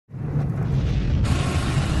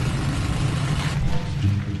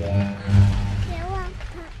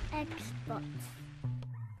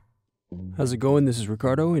How's it going? This is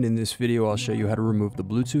Ricardo, and in this video I'll show you how to remove the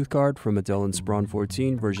Bluetooth card from a Dell Inspiron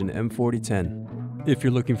 14 version M4010. If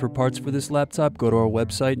you're looking for parts for this laptop, go to our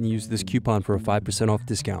website and use this coupon for a 5% off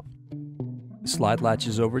discount. Slide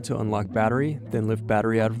latches over to unlock battery, then lift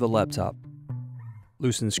battery out of the laptop.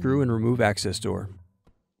 Loosen screw and remove access door.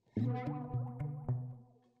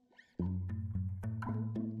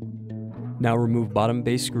 Now remove bottom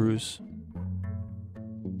base screws.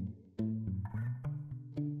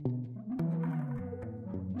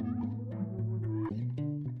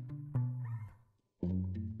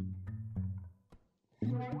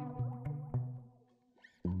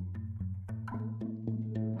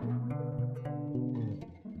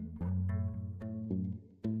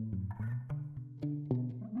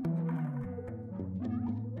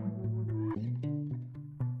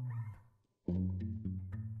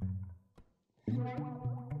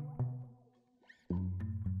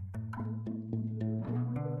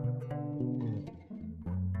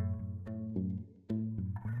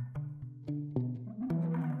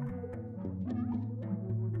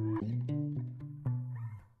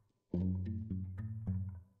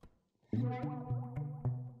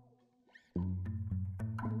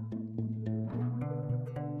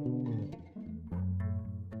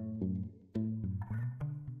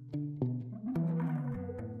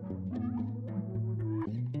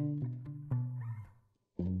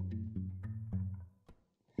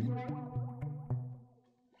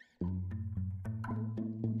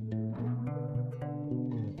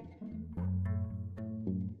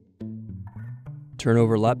 Turn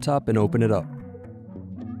over laptop and open it up.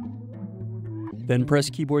 Then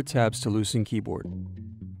press keyboard tabs to loosen keyboard.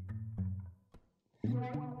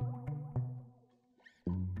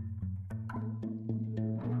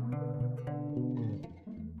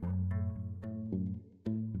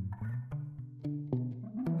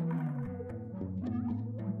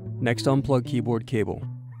 Next, unplug keyboard cable.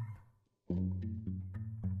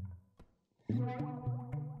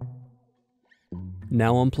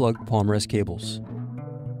 Now unplug palm rest cables.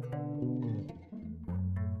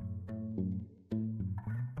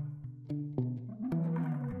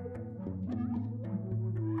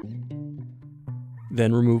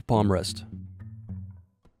 Then remove palm rest.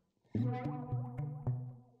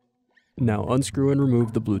 Now unscrew and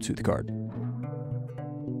remove the Bluetooth card.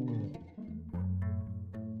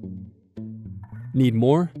 Need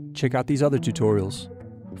more? Check out these other tutorials.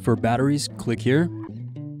 For batteries, click here.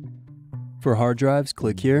 For hard drives,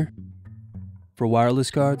 click here. For wireless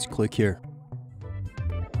cards, click here.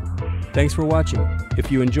 Thanks for watching.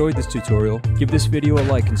 If you enjoyed this tutorial, give this video a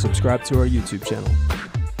like and subscribe to our YouTube channel.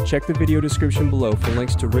 Check the video description below for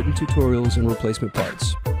links to written tutorials and replacement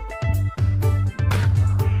parts.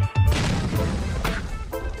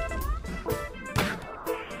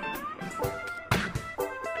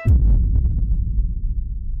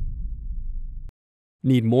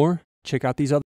 Need more? Check out these other